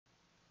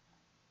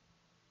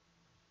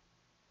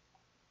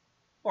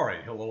All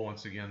right, hello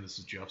once again. This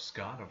is Jeff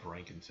Scott of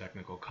Rankin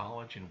Technical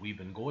College, and we've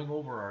been going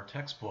over our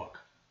textbook,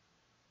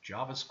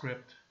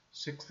 JavaScript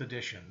 6th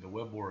edition, the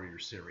Web Warrior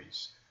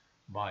series,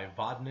 by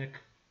Vodnik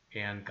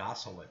and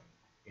Gosselin.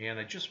 And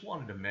I just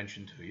wanted to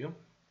mention to you,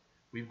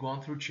 we've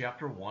gone through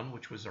Chapter 1,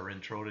 which was our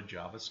intro to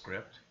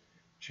JavaScript,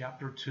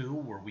 Chapter 2,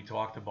 where we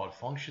talked about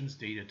functions,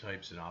 data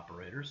types, and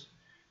operators,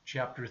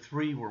 Chapter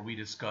 3, where we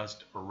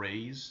discussed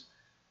arrays,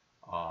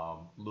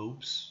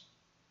 loops,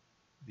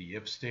 the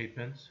if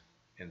statement,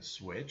 and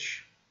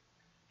switch.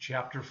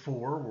 Chapter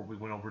 4, where we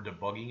went over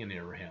debugging and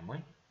error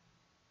handling.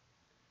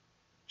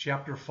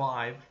 Chapter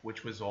 5,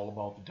 which was all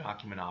about the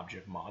document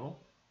object model.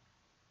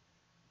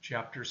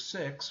 Chapter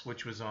 6,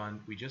 which was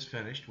on, we just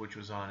finished, which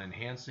was on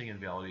enhancing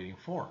and validating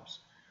forms.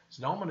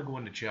 So now I'm going to go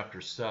into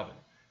Chapter 7.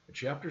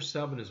 Chapter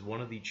 7 is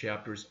one of the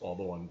chapters,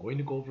 although I'm going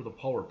to go over the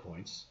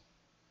PowerPoints,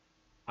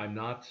 we're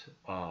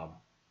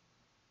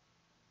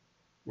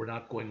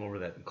not going over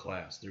that in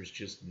class. There's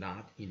just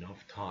not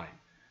enough time.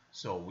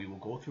 So we will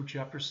go through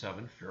Chapter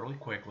 7 fairly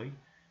quickly.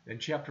 Then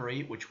Chapter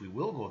 8, which we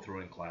will go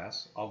through in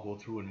class, I'll go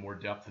through in more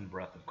depth and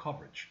breadth of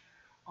coverage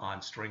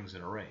on strings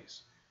and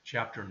arrays.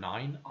 Chapter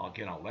 9,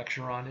 again, I'll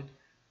lecture on it,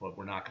 but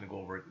we're not going to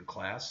go over it in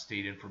class.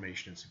 State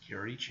information and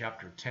security.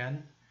 Chapter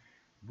 10,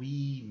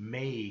 we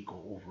may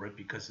go over it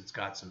because it's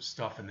got some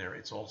stuff in there.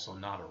 It's also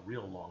not a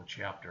real long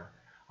chapter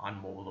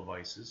on mobile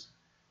devices.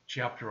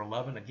 Chapter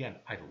 11, again,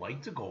 I'd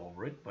like to go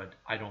over it, but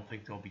I don't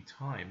think there'll be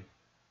time.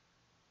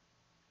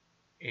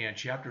 And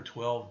Chapter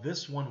 12,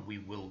 this one we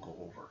will go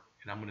over,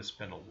 and I'm going to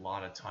spend a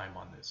lot of time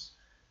on this.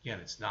 Again,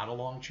 it's not a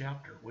long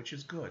chapter, which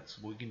is good, so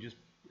we can just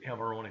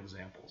have our own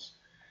examples.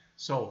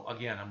 So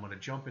again, I'm going to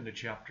jump into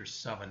Chapter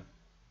 7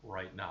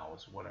 right now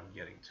is what I'm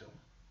getting to.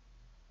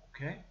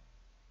 Okay?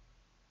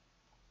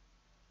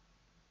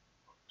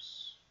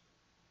 Oops.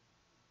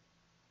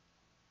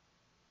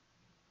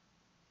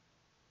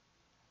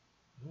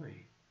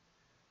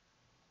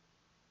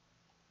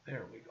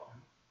 There we go.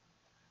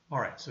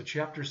 All right, so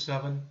Chapter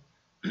 7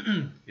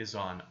 is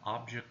on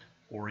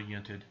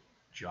object-oriented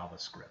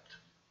JavaScript.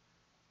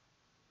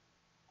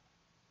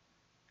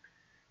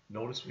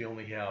 Notice we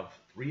only have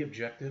 3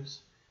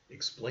 objectives.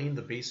 Explain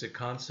the basic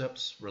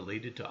concepts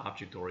related to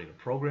object-oriented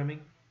programming.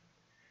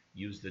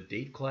 Use the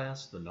date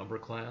class, the number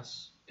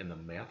class, and the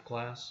math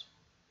class.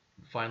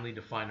 And finally,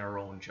 define our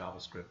own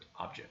JavaScript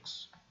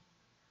objects.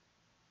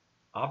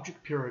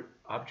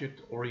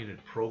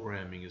 Object-oriented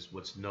programming is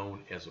what's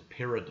known as a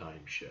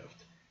paradigm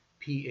shift.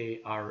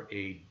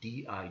 P-A-R-A-D-I-G-M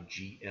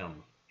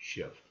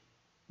shift.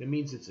 That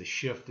means it's a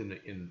shift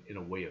in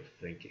a way of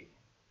thinking.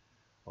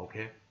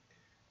 Okay?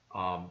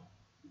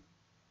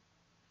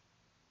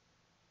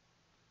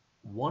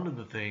 One of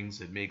the things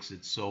that makes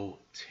it so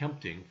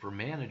tempting for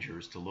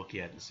managers to look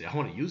at and say, I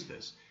want to use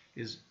this,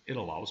 is it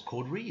allows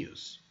code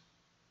reuse.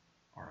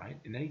 All right?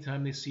 And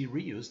anytime they see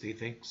reuse, they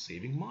think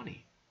saving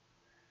money.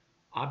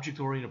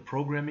 Object-oriented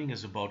programming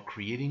is about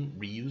creating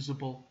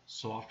reusable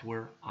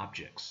software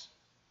objects.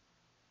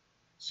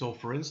 So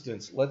for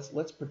instance,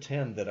 let's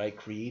pretend that I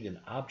create an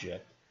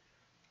object.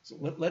 So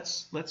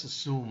let's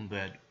assume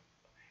that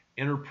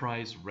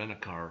Enterprise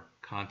Rent-A-Car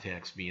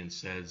contacts me and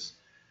says,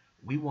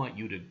 we want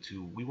to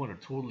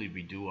totally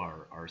redo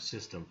our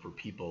system for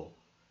people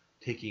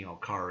taking out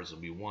cars, and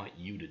we want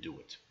you to do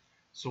it.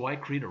 So I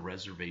create a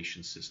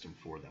reservation system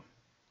for them.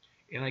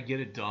 And I get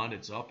it done,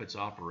 it's up, it's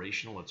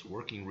operational, it's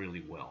working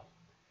really well.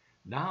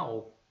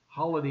 Now,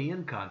 Holiday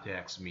Inn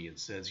contacts me and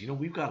says,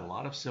 we've got a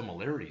lot of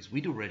similarities.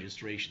 We do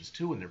registrations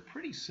too, and they're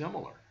pretty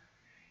similar.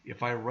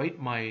 If I write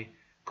my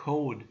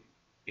code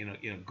in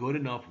a good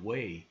enough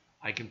way,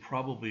 I can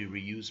probably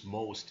reuse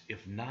most,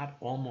 if not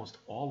almost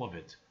all of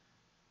it,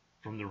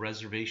 from the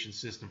reservation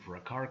system for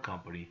a car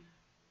company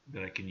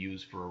that I can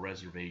use for a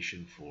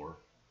reservation for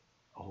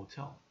a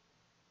hotel.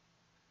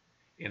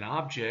 An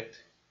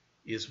object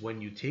is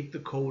when you take the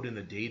code and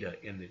the data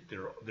and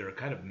they're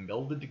kind of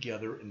melded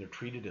together and they're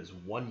treated as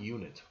one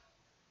unit.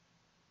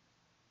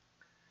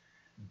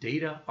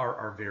 Data are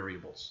our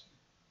variables.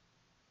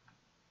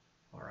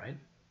 All right?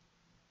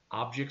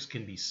 Objects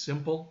can be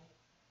simple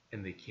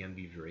and they can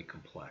be very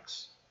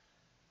complex.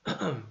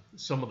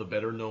 Some of the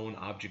better known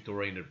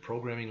object-oriented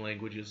programming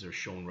languages are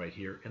shown right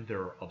here, and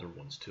there are other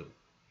ones too.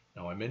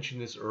 Now I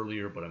mentioned this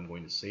earlier, but I'm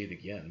going to say it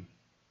again,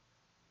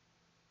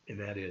 and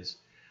that is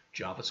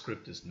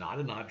JavaScript is not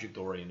an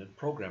object-oriented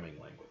programming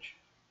language.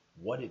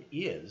 What it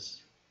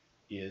is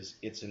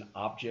it's an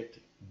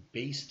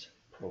object-based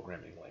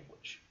programming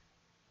language.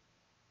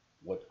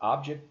 What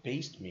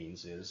object-based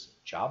means is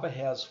Java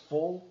has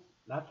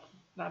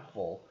not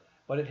full,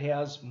 but it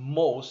has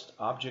most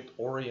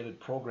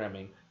object-oriented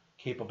programming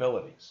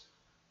capabilities,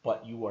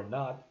 but you are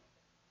not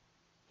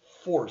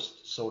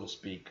forced, so to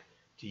speak,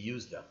 to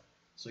use them.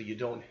 So you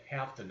don't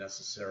have to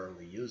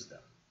necessarily use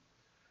them.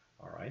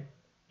 All right?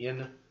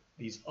 In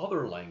these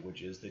other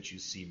languages that you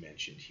see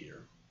mentioned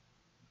here,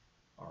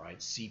 all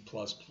right, C++,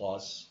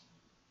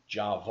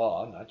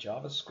 Java, not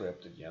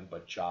JavaScript again,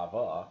 but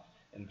Java,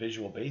 and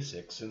Visual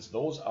Basic, since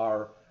those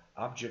are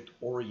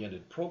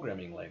object-oriented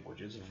programming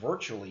languages,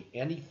 virtually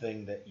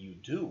anything that you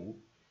do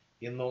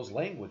in those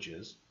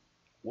languages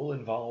will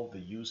involve the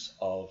use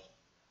of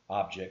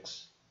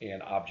objects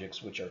and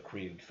objects which are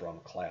created from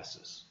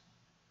classes.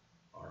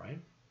 All right?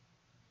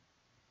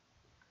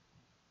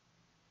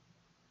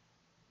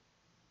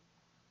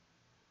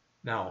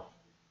 Now,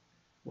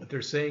 what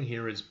they're saying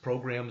here is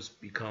programs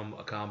become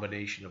a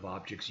combination of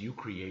objects you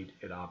create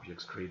and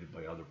objects created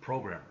by other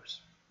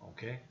programmers.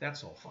 Okay?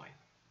 That's all fine.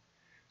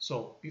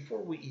 So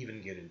before we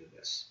even get into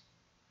this,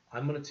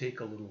 I'm going to take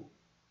a little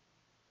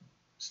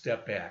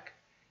step back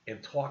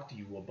and talk to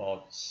you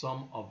about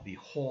some of the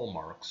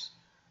hallmarks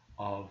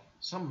of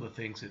some of the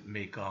things that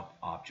make up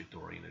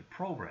object-oriented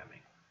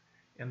programming.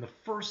 And the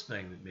first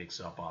thing that makes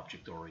up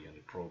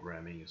object-oriented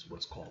programming is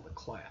what's called a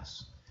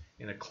class.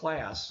 And a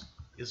class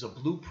is a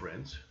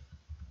blueprint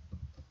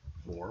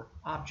for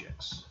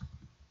objects.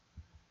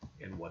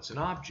 And what's an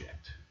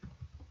object?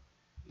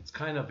 It's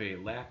kind of a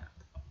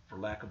for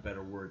lack of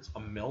better words, a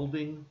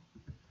melding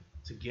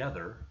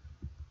together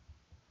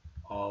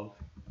of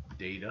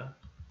data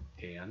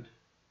and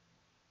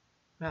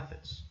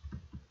methods.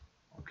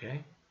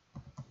 Okay?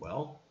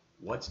 Well,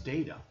 what's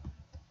data?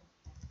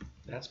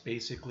 That's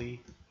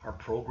basically our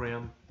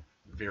program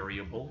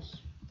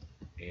variables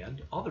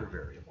and other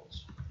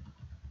variables.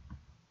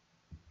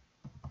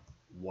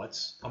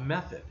 What's a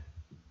method?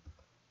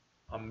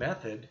 A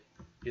method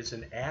is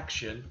an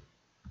action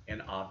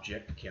an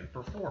object can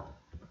perform.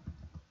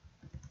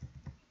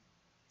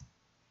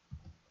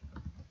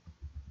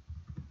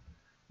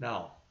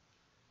 Now,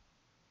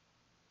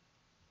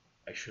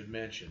 I should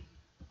mention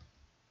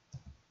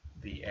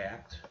the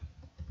act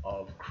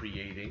of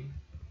creating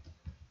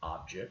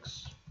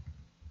objects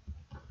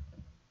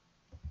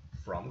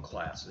from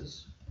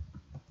classes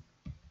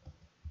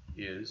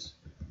is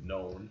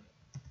known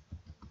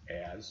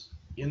as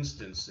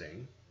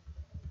instancing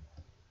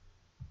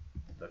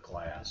the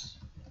class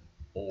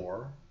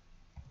or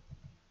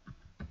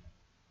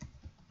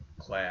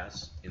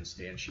class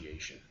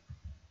instantiation.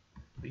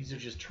 These are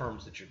just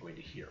terms that you're going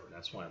to hear, and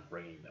that's why I'm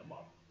bringing them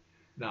up.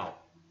 Now,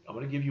 I'm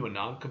going to give you a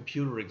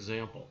non-computer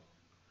example.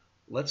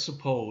 Let's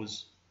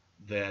suppose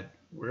that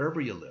wherever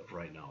you live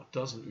right now, it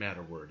doesn't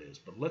matter where it is,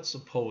 but let's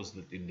suppose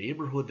that the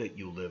neighborhood that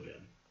you live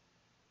in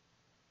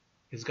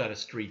has got a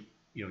street,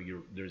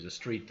 there's a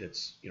street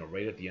that's,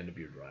 right at the end of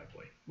your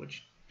driveway,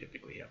 which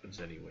typically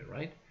happens anyway,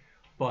 right?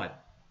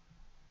 But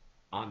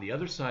on the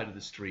other side of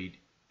the street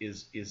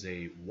is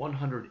a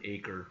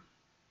 100-acre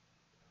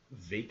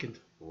vacant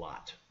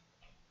lot.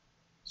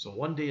 So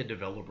one day a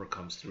developer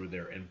comes through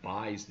there and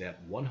buys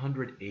that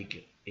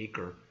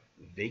 100-acre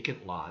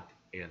vacant lot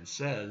and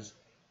says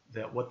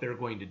that what they're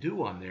going to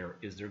do on there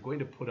is they're going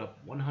to put up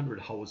 100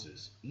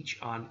 houses, each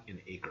on an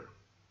acre.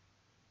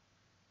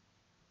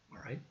 All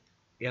right?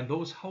 And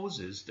those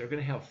houses, they're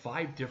going to have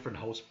 5 different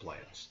house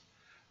plans.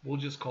 We'll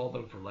just call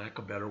them, for lack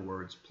of better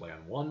words,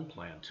 Plan 1,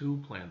 Plan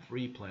 2, Plan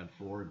 3, Plan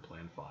 4, and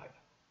Plan 5.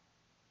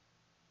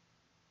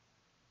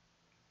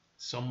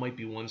 Some might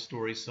be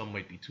 1-story, some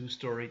might be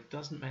 2-story,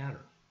 doesn't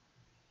matter.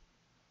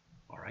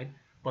 All right?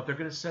 But they're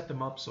going to set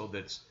them up so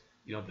that,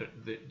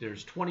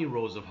 there's 20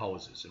 rows of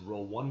houses, and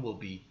row 1 will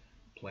be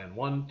Plan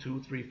 1,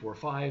 2, 3, 4,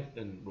 5,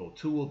 then row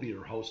 2 will be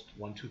your house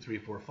 1, 2, 3,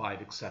 4,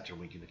 5, etc.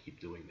 We're going to keep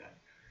doing that.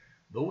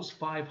 Those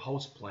 5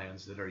 house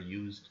plans that are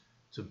used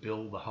to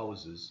build the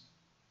houses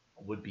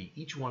would be,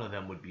 each one of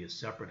them would be a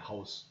separate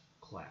house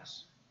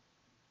class.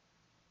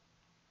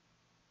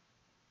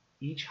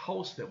 Each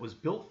house that was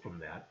built from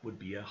that would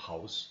be a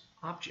house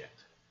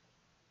object.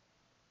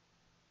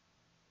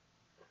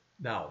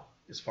 Now,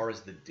 as far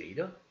as the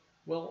data,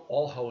 well,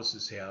 all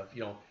houses have,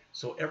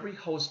 so every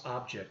house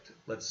object,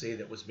 let's say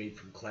that was made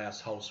from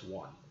class house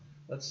 1,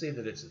 let's say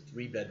that it's a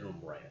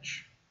 3-bedroom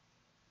ranch.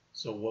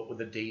 So what would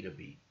the data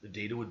be? The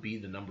data would be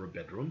the number of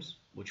bedrooms,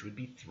 which would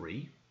be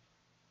 3.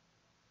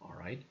 All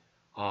right.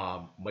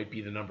 Might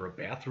be the number of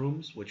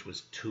bathrooms, which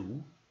was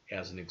 2,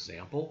 as an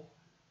example.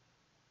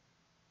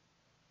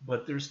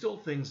 But there's still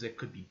things that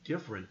could be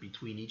different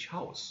between each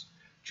house.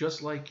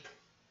 Just like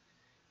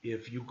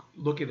if you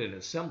look at an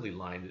assembly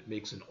line that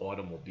makes an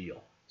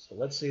automobile. So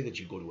let's say that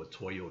you go to a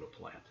Toyota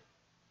plant.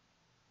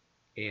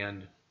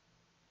 And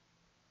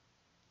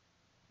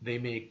they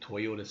make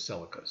Toyota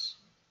Celicas.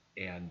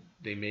 And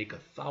they make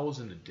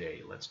 1,000 a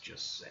day, let's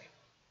just say.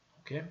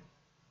 Okay?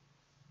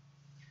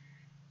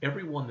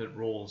 Everyone that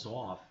rolls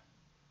off,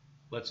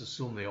 let's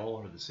assume they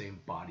all are the same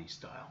body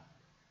style.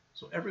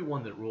 So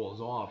everyone that rolls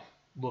off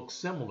looks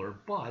similar,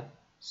 but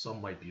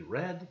some might be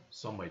red,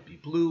 some might be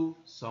blue,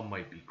 some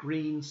might be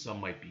green, some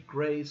might be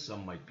gray,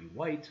 some might be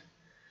white,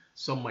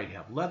 some might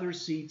have leather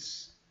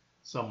seats,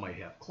 some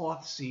might have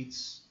cloth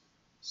seats,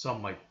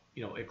 some might,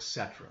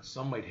 etc.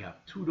 Some might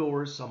have 2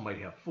 doors, some might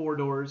have 4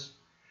 doors.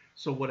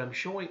 So what I'm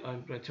trying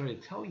to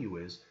tell you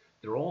is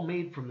they're all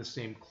made from the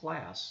same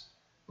class,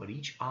 but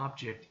each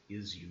object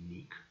is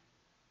unique.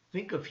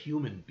 Think of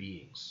human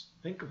beings.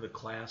 Think of the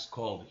class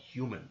called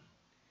human.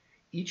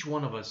 Each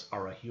one of us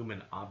are a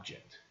human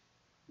object.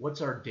 What's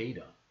our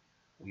data?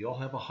 We all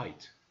have a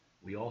height.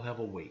 We all have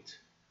a weight.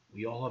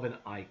 We all have an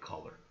eye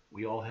color.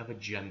 We all have a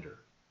gender.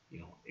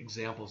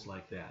 Examples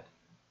like that.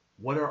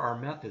 What are our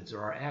methods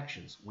or our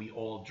actions? We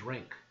all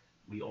drink,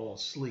 we all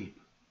sleep,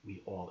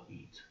 we all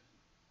eat.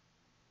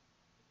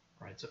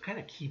 All right, so kind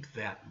of keep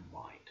that in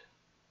mind.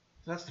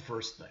 So that's the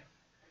first thing.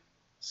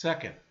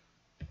 Second,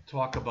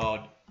 talk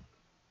about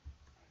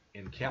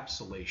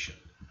encapsulation,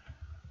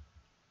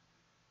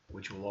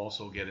 which will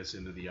also get us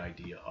into the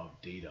idea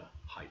of data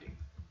hiding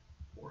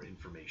or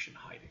information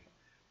hiding.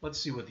 Let's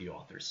see what the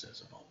author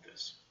says about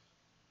this.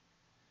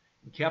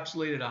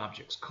 Encapsulated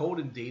objects. Code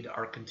and data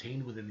are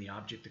contained within the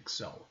object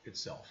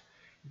itself.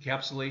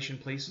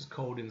 Encapsulation places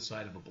code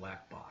inside of a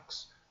black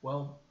box.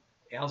 Well,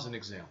 as an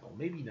example,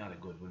 maybe not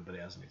a good one, but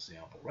as an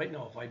example. Right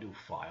now, if I do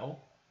File,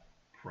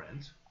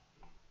 Print,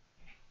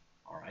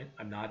 all right,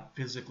 I'm not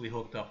physically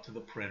hooked up to the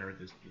printer,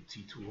 the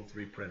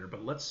T203 printer,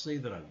 but let's say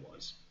that I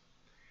was.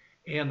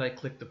 And I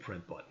click the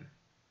print button.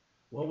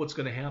 Well, what's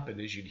going to happen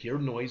is you'd hear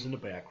noise in the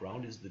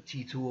background as the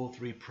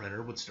T203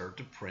 printer would start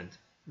to print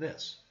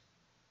this.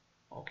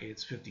 Okay,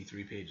 it's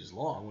 53 pages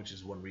long, which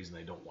is one reason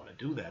I don't want to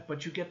do that,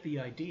 but you get the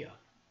idea.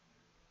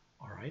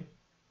 All right?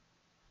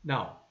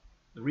 Now,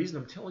 the reason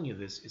I'm telling you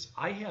this is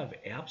I have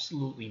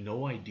absolutely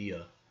no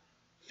idea,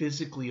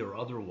 physically or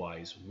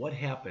otherwise, what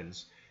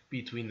happens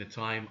between the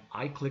time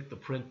I click the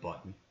print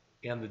button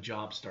and the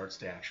job starts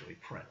to actually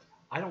print.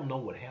 I don't know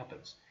what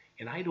happens,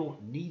 and I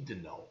don't need to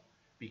know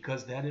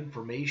because that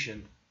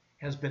information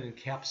has been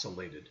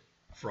encapsulated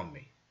from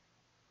me.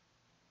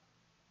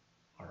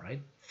 All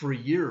right? For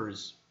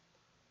years,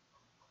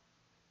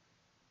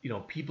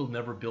 people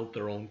never built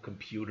their own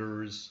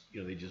computers.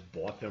 They just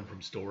bought them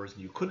from stores,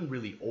 and you couldn't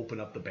really open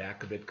up the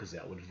back of it because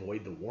that would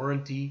void the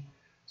warranty.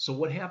 So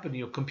what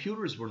happened?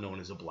 Computers were known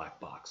as a black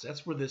box.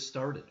 That's where this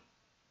started.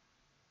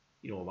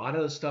 A lot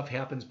of the stuff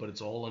happens, but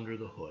it's all under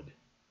the hood.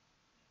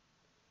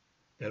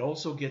 That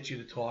also gets you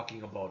to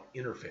talking about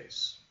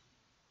interface.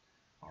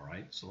 All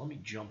right, so let me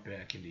jump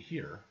back into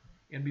here.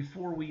 And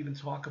before we even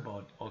talk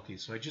about, okay,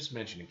 so I just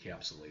mentioned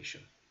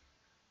encapsulation.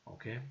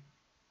 Okay,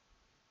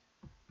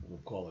 we'll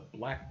call it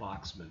black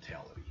box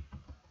mentality.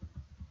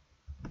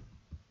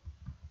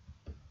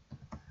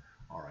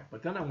 All right,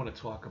 but then I want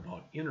to talk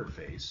about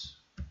interface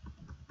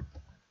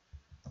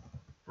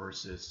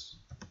versus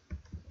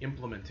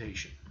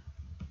implementation.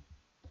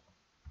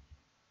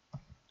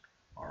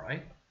 All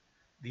right,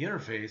 the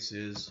interface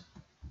is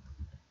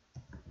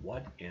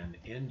what an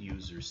end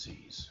user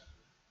sees.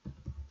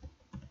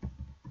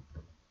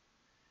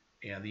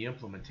 And the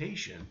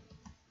implementation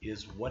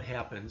is what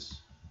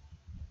happens,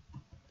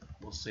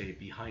 we'll say,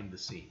 behind the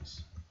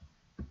scenes.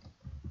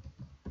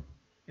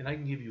 And I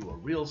can give you a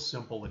real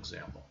simple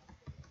example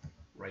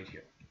right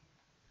here.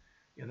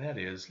 And that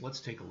is,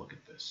 let's take a look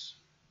at this.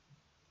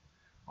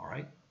 All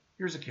right,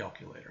 here's a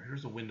calculator.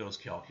 Here's a Windows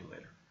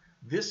calculator.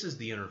 This is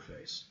the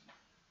interface.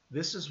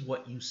 This is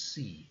what you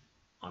see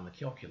on the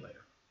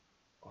calculator.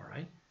 All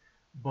right,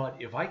 but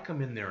if I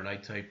come in there and I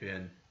type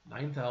in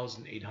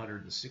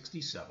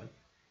 9,867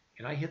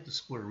 and I hit the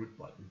square root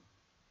button,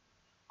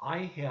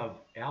 I have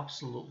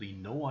absolutely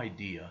no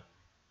idea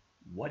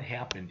what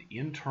happened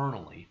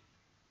internally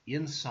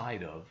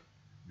inside of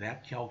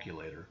that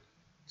calculator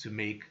to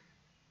make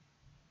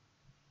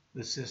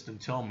the system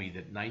tell me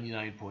that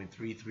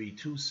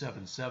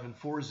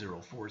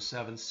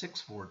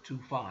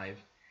 99.3327740476425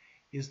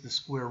 is the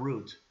square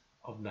root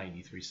of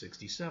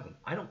 9367.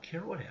 I don't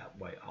care how it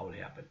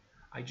happened.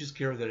 I just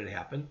care that it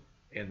happened,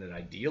 and that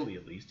ideally,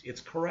 at least, it's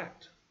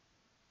correct.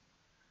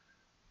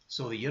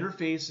 So the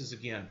interface is,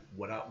 again,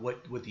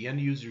 what the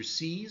end user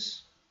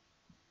sees,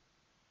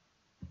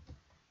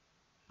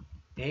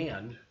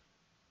 and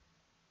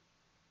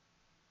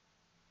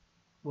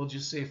we'll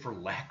just say, for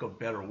lack of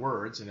better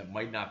words, and it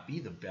might not be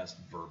the best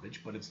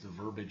verbiage, but it's the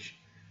verbiage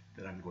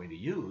that I'm going to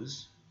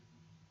use.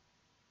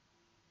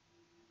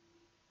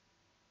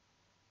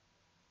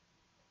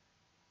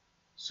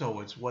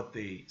 So it's what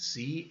they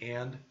see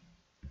and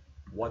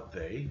what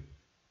they,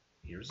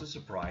 here's a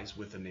surprise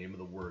with the name of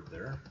the word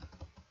there,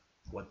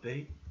 what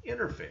they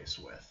interface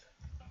with.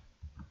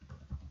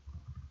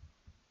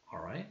 All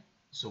right,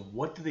 so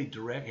what do they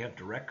have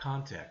direct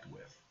contact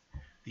with?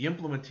 The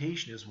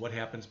implementation is what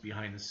happens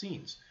behind the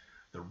scenes.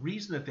 The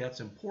reason that that's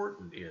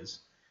important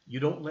is you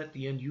don't let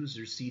the end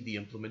user see the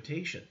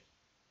implementation.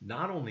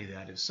 Not only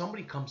that, if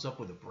somebody comes up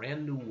with a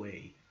brand new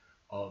way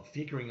of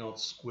figuring out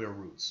square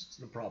roots,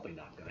 it's probably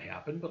not going to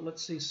happen, but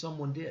let's say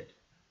someone did.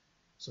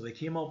 So they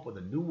came up with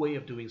a new way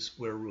of doing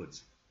square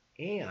roots,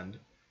 and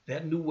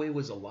that new way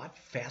was a lot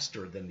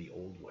faster than the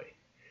old way.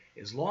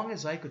 As long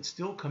as I could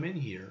still come in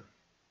here,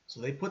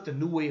 so they put the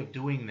new way of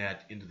doing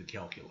that into the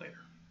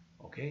calculator,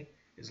 okay?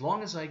 As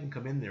long as I can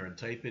come in there and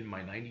type in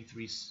my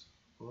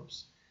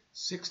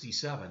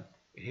 67 and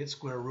hit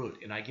square root,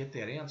 and I get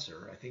that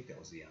answer, I think that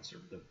was the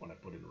answer, the one I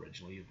put in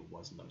originally. If it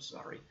wasn't, I'm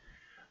sorry.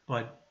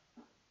 But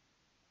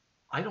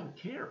I don't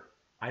care.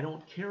 I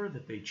don't care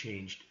that they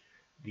changed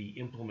the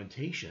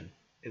implementation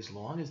as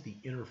long as the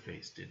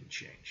interface didn't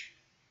change.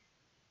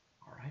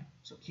 All right?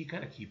 So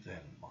kind of keep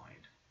that in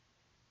mind.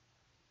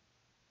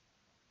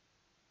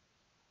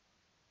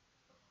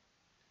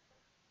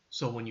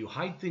 So when you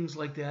hide things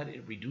like that,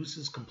 it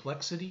reduces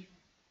complexity.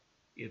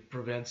 It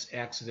prevents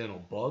accidental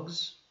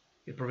bugs.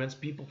 It prevents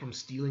people from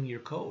stealing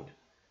your code.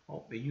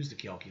 Oh, they used a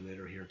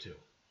calculator here too.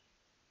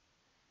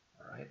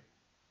 All right.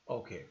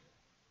 Okay.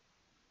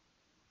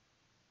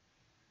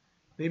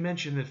 They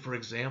mention that, for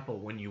example,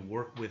 when you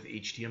work with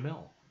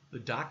HTML, the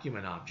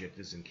document object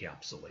is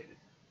encapsulated.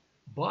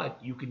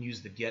 But you can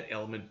use the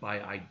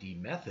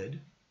getElementById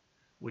method,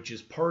 which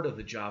is part of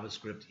the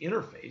JavaScript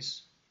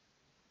interface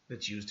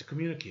that's used to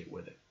communicate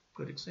with it.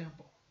 Good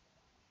example.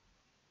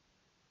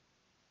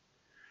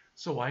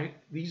 So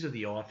these are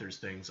the author's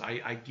things.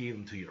 I gave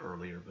them to you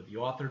earlier, but the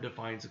author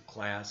defines a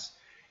class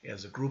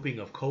as a grouping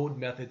of code,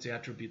 methods,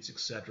 attributes,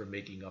 etc.,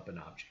 making up an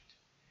object.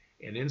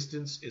 An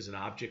instance is an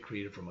object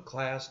created from a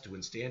class. To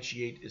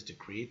instantiate is to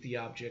create the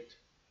object.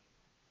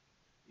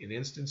 An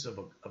instance of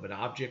an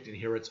object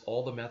inherits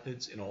all the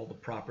methods and all the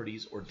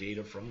properties or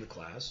data from the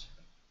class.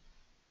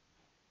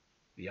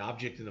 The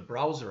object in the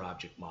browser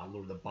object model,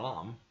 or the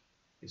BOM,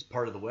 is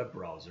part of the web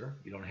browser.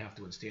 You don't have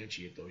to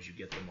instantiate those. You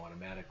get them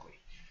automatically.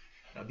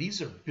 Now,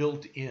 these are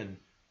built-in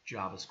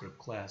JavaScript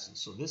classes.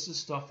 So this is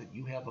stuff that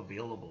you have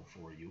available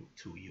for you,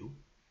 to you,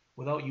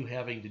 without you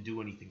having to do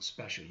anything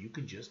special. You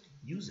can just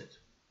use it.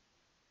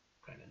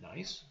 Kind of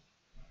nice.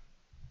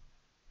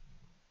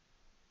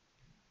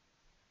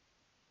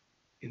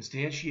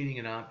 Instantiating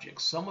an object.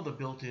 Some of the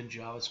built-in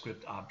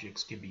JavaScript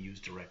objects can be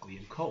used directly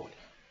in code.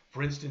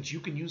 For instance, you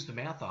can use the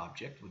math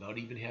object without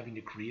even having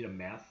to create a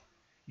math.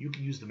 You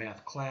can use the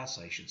math class,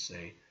 I should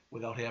say,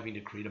 without having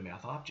to create a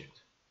math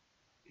object.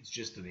 It's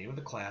just the name of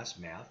the class,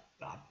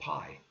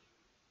 math.py.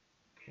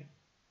 Okay,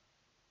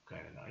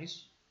 kind of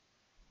nice.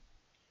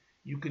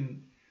 You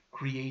can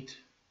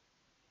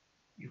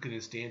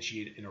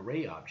instantiate an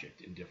array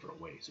object in different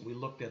ways. We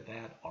looked at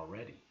that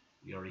already.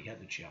 We already had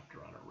the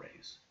chapter on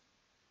arrays.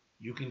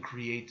 You can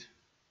create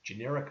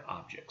generic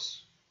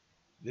objects.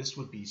 This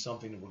would be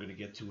something that we're going to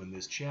get to in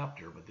this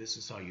chapter, but this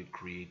is how you'd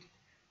create.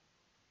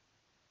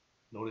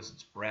 Notice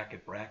it's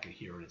bracket, bracket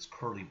here, and it's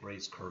curly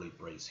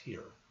brace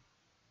here.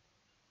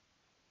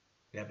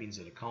 That means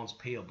that accounts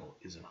payable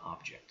is an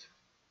object.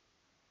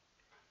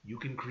 You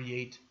can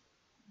create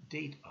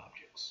date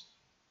objects,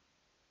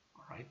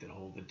 all right, that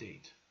hold the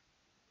date.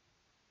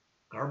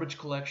 Garbage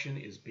collection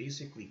is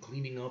basically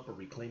cleaning up or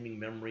reclaiming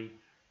memory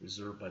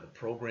reserved by the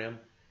program.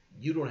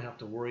 You don't have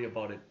to worry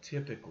about it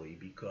typically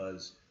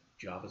because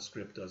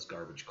JavaScript does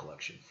garbage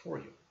collection for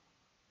you.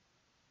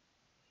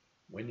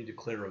 When you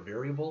declare a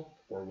variable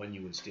or when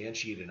you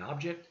instantiate an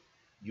object,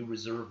 you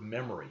reserve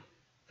memory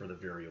for the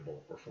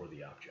variable or for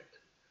the object.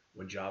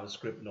 When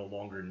JavaScript no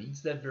longer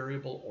needs that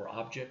variable or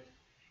object,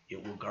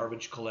 it will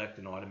garbage collect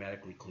and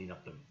automatically clean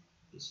up the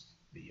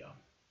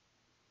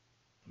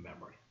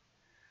memory.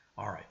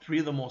 All right, 3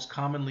 of the most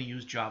commonly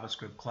used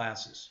JavaScript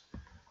classes.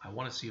 I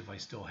want to see if I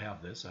still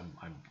have this.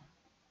 I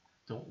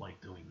don't like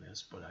doing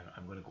this, but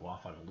I'm going to go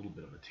off on a little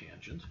bit of a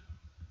tangent.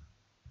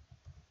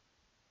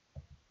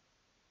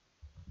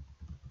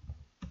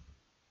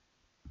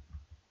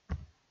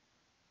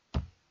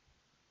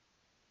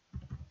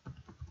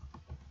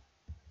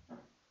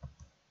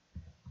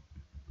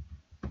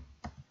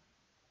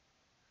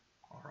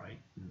 All right,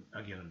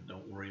 again,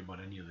 don't worry about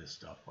any of this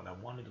stuff, but I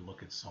wanted to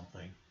look at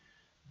something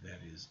that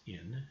is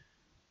in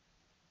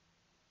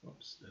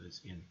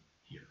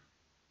here.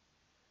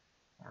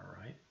 All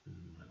right, I'm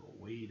going to go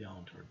way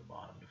down toward the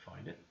bottom to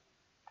find it.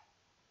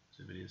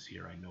 So if it is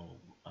here,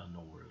 I'll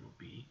know where it'll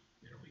be.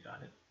 There, we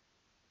got it.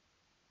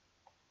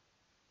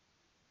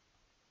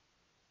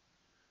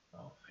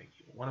 Oh, thank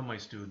you. One of my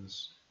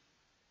students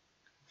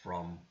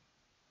from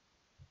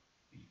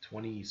the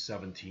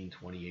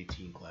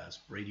 2017-2018 class,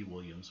 Brady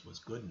Williams, was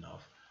good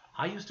enough.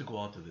 I used to go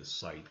out to this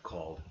site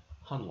called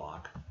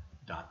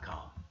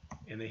hunlock.com,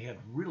 and they had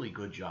really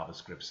good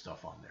JavaScript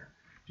stuff on there.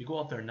 If you go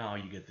out there now,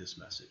 you get this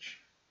message,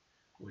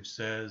 which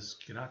says,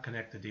 cannot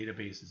connect to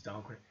database, it's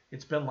down.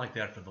 It's been like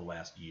that for the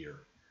last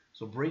year.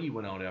 So Brady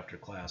went out after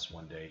class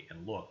one day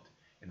and looked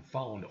and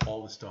found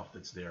all the stuff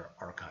that's there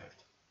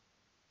archived.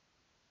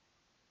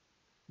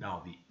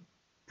 Now, the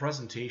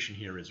presentation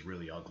here is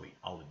really ugly,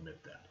 I'll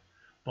admit that.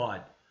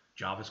 But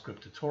JavaScript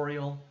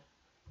tutorial,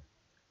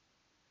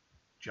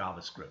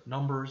 JavaScript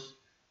numbers,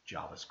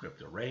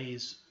 JavaScript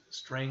arrays,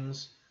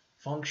 strings,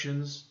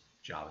 functions,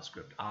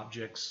 JavaScript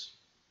objects,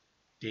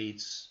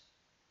 dates,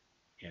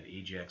 and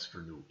Ajax for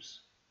noobs.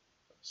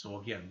 So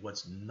again,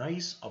 what's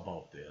nice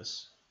about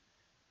this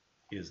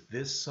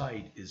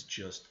site is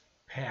just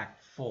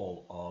packed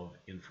full of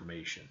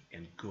information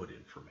and good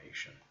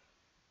information.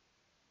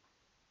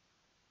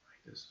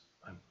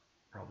 I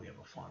probably have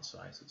a font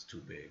size that's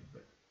too big,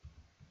 but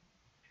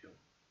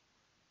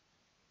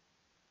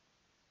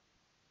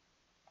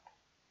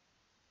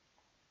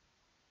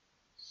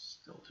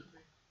still too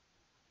big.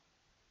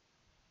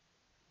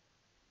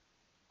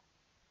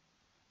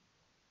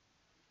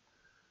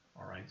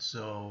 All right,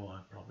 so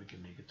I probably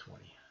can make it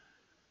 20.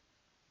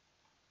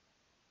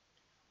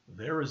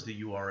 There is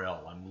the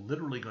URL. I'm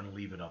literally going to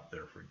leave it up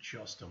there for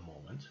just a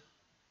moment.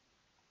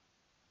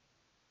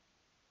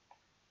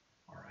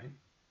 All right.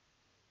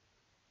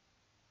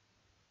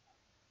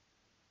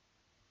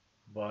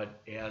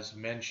 But as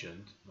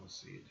mentioned,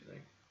 let's see, did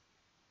I?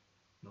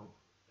 Nope,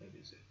 that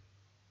is it.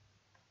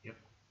 Yep.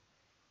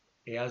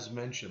 As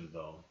mentioned,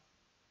 though,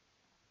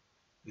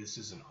 this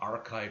is an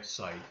archived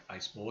site. I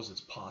suppose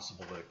it's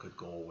possible that it could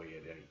go away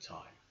at any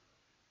time.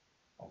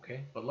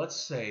 Okay, but let's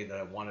say that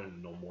I wanted to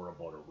know more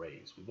about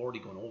arrays. We've already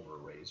gone over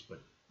arrays,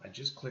 but I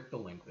just clicked the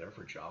link there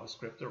for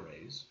JavaScript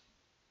arrays.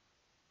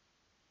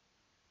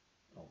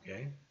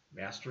 Okay,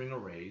 mastering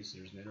arrays,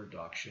 there's an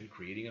introduction,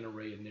 creating an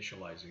array,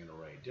 initializing an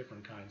array,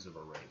 different kinds of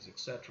arrays,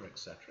 etc.,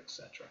 etc.,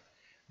 etc.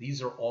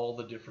 These are all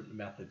the different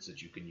methods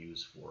that you can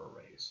use for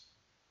arrays.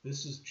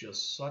 This is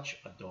just such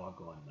a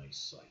doggone nice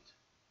site.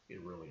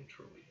 It really and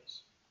truly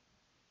is.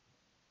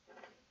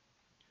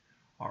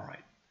 All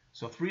right,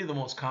 so 3 of the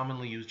most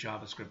commonly used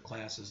JavaScript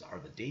classes are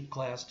the date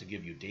class to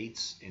give you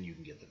dates and you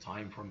can get the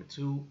time from it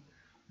too,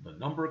 the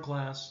number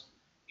class,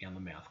 and the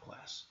math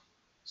class.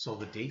 So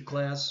the date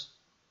class,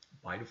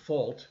 by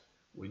default,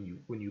 when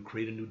you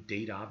create a new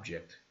date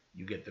object,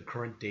 you get the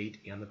current date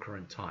and the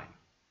current time.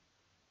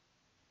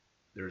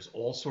 There's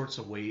all sorts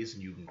of ways,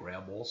 and you can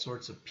grab all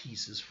sorts of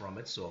pieces from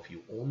it. So if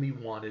you only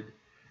wanted,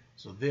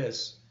 so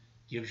this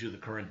gives you the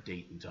current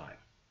date and time.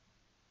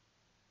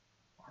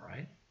 All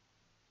right?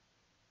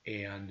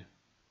 And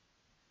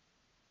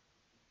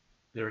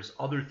there's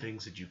other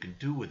things that you can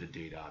do with a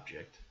date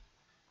object.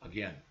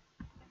 Again,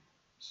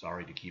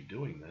 sorry to keep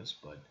doing this,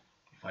 but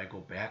if I go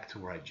back to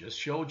where I just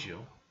showed you,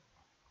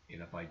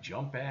 and if I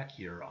jump back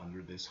here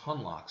under this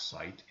Hunlock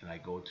site and I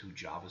go to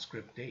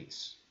JavaScript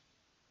dates,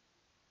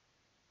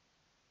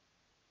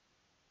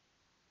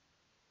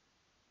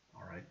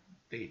 all right,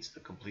 dates, the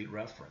complete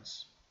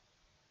reference.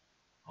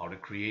 How to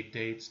create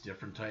dates,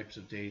 different types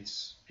of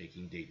dates,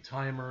 making date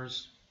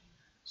timers.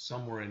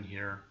 Somewhere in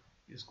here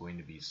is going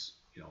to be,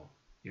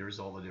 here's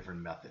all the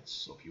different methods.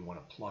 So if you want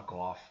to pluck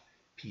off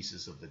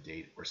pieces of the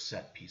date or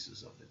set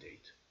pieces of the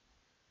date,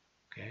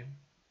 okay?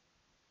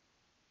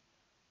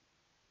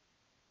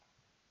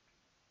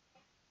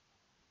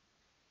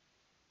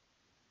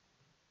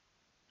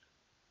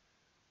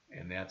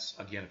 And that's,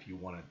 again, if you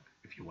want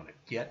to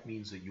get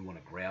means that you want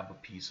to grab a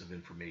piece of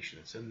information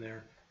that's in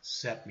there.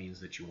 Set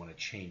means that you want to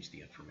change the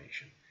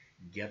information.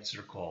 Gets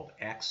are called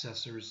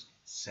accessors.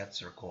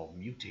 Sets are called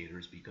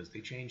mutators because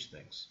they change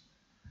things.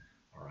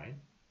 All right.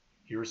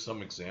 Here are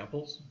some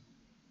examples.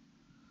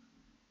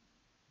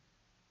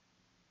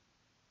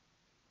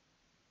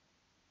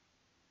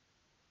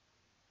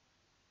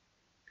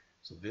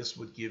 So this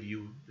would give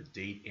you the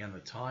date and the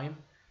time.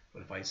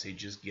 But if I say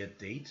just get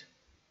date,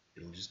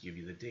 it'll just give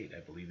you the date.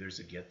 I believe there's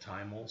a get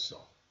time also.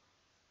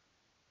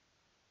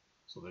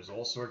 So there's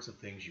all sorts of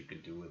things you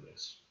can do with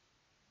this.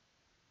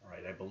 All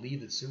right, I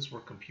believe that since we're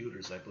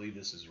computers, I believe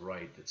this is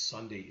right, that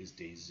Sunday is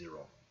day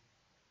 0.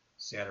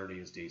 Saturday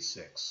is day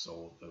 6.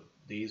 So the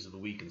days of the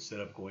week, instead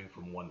of going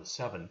from 1 to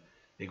 7,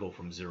 they go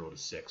from 0 to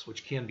 6,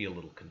 which can be a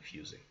little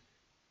confusing.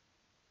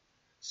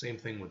 Same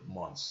thing with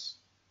months.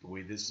 The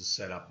way this is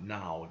set up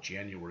now,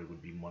 January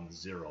would be month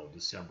 0,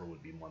 December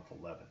would be month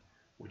 11,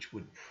 which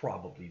would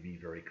probably be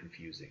very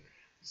confusing.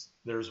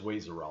 There's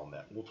ways around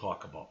that. We'll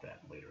talk about that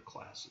in later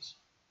classes.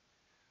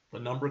 The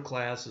number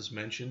class, as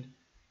mentioned,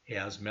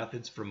 has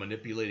methods for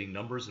manipulating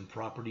numbers and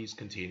properties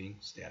containing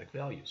static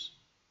values.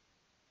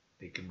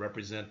 They can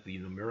represent the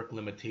numeric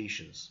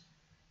limitations,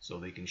 so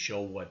they can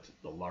show what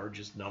the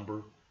largest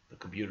number the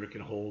computer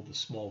can hold, the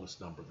smallest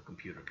number the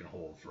computer can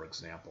hold, for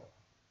example.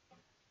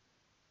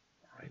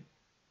 All right.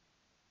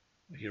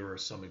 Here are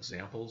some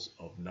examples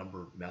of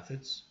number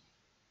methods.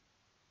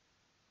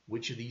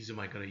 Which of these am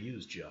I going to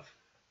use, Jeff?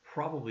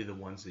 Probably the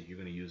ones that you're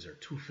going to use are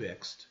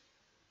toFixed,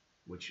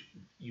 which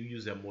you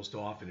use that most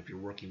often if you're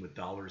working with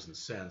dollars and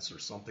cents or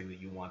something that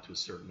you want to a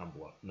certain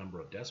number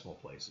of decimal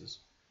places,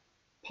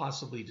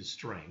 possibly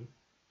toString,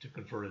 to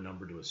convert a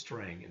number to a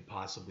string, and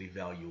possibly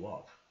value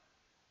of,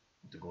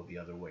 to go the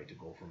other way, to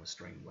go from a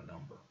string to a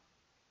number.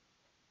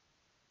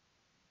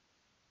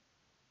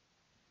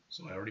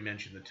 So I already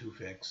mentioned the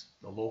toFixed.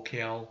 The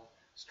locale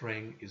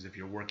string is if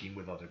you're working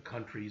with other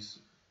countries.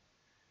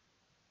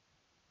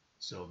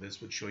 So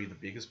this would show you the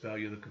biggest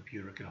value the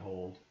computer can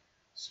hold,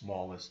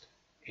 smallest.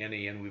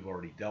 NaN we've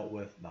already dealt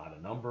with, not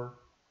a number.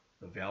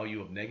 The value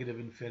of negative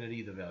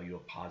infinity, the value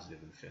of positive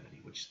infinity,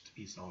 which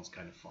sounds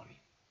kind of funny.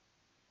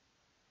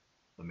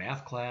 The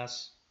math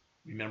class,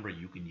 remember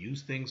you can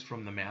use things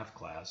from the math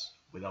class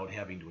without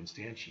having to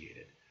instantiate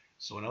it.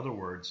 So in other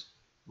words,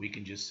 we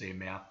can just say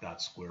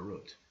math.square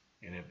root.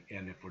 And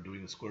if we're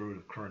doing the square root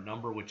of current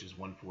number, which is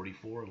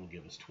 144, it'll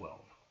give us 12.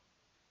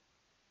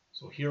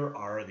 So here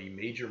are the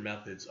major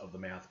methods of the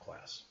math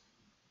class.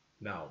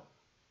 Now,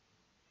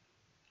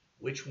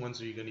 which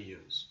ones are you going to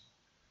use?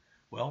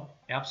 Well,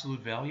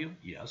 absolute value,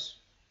 yes.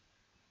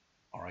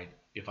 All right,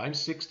 if I'm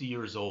 60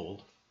 years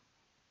old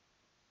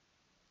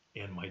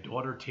and my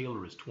daughter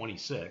Taylor is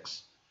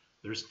 26,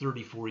 there's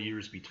 34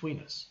 years between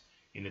us.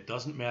 And it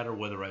doesn't matter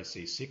whether I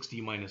say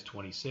 60 minus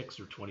 26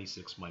 or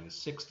 26 minus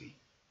 60,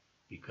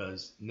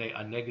 because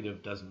a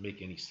negative doesn't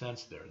make any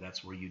sense there.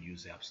 That's where you'd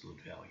use absolute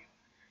value.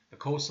 The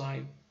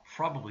cosine,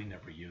 probably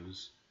never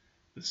use.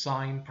 The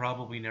sine,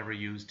 probably never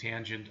used.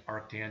 Tangent,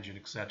 arctangent,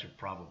 etc.,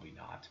 probably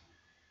not.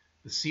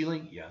 The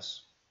ceiling,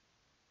 yes.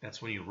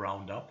 That's when you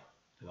round up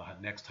to the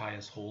next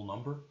highest whole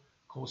number.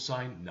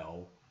 Cosine,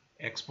 no.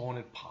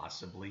 Exponent,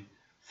 possibly.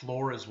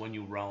 Floor is when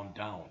you round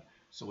down.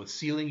 So with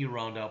ceiling, you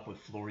round up. With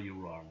floor,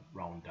 you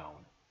round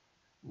down.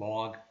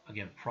 Log,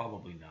 again,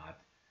 probably not.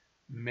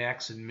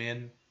 Max and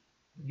min,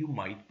 you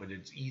might, but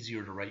it's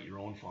easier to write your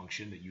own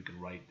function that you can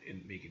write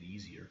and make it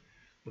easier.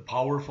 The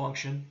power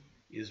function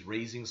is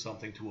raising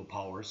something to a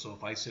power. So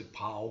if I said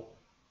pow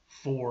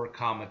 4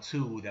 comma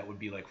 2, that would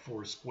be like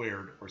 4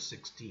 squared or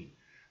 16.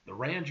 The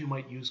rand you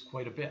might use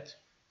quite a bit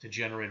to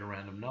generate a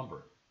random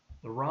number.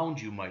 The round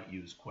you might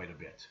use quite a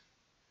bit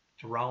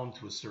to round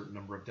to a certain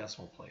number of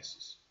decimal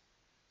places.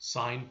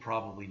 Sine,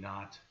 probably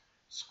not.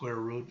 Square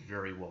root,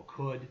 very well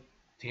could.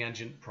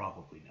 Tangent,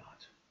 probably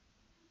not.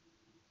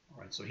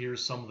 All right, so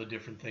here's some of the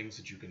different things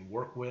that you can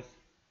work with.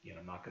 Again,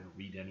 I'm not going to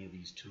read any of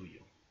these to you.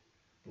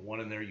 The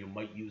one in there you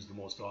might use the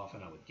most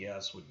often, I would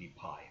guess, would be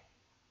pi.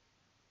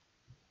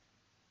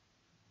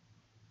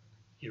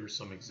 Here are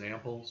some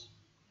examples.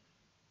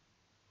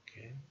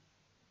 Okay.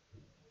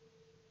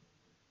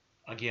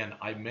 Again,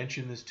 I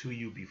mentioned this to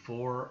you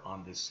before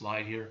on this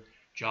slide here.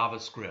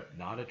 JavaScript,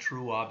 not a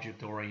true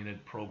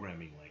object-oriented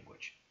programming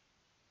language.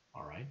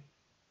 All right?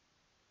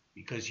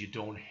 Because you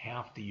don't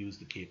have to use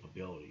the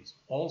capabilities.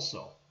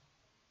 Also,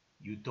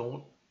 you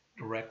don't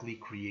directly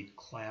create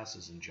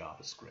classes in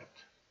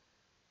JavaScript.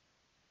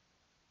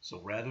 So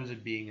rather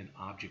than being an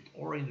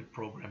object-oriented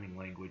programming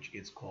language,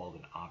 it's called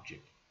an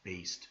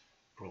object-based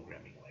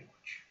programming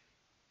language.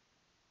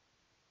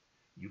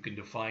 You can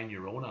define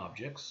your own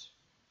objects.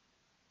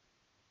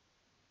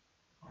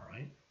 All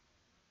right?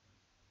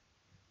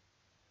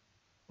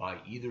 By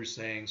either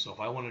saying, so if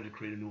I wanted to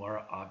create a new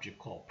object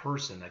called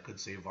person, I could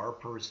say var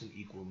person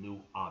equal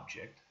new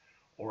object,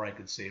 or I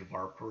could say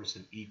var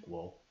person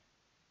equal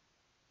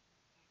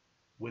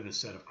with a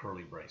set of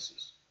curly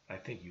braces. I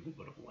think you could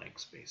put a blank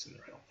space in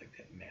there. I don't think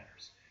that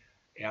matters.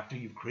 After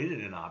you've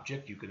created an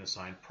object, you can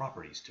assign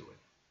properties to it.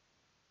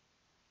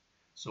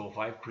 So if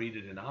I've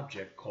created an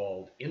object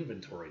called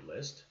inventory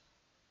list,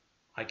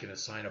 I can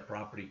assign a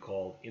property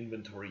called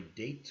inventory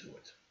date to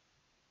it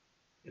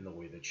in the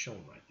way that's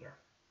shown right there.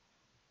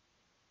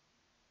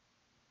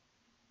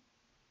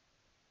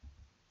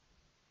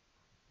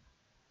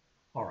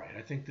 All right,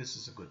 I think this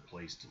is a good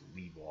place to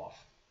leave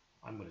off.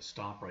 I'm going to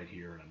stop right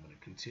here and I'm going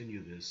to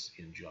continue this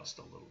in just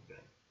a little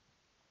bit.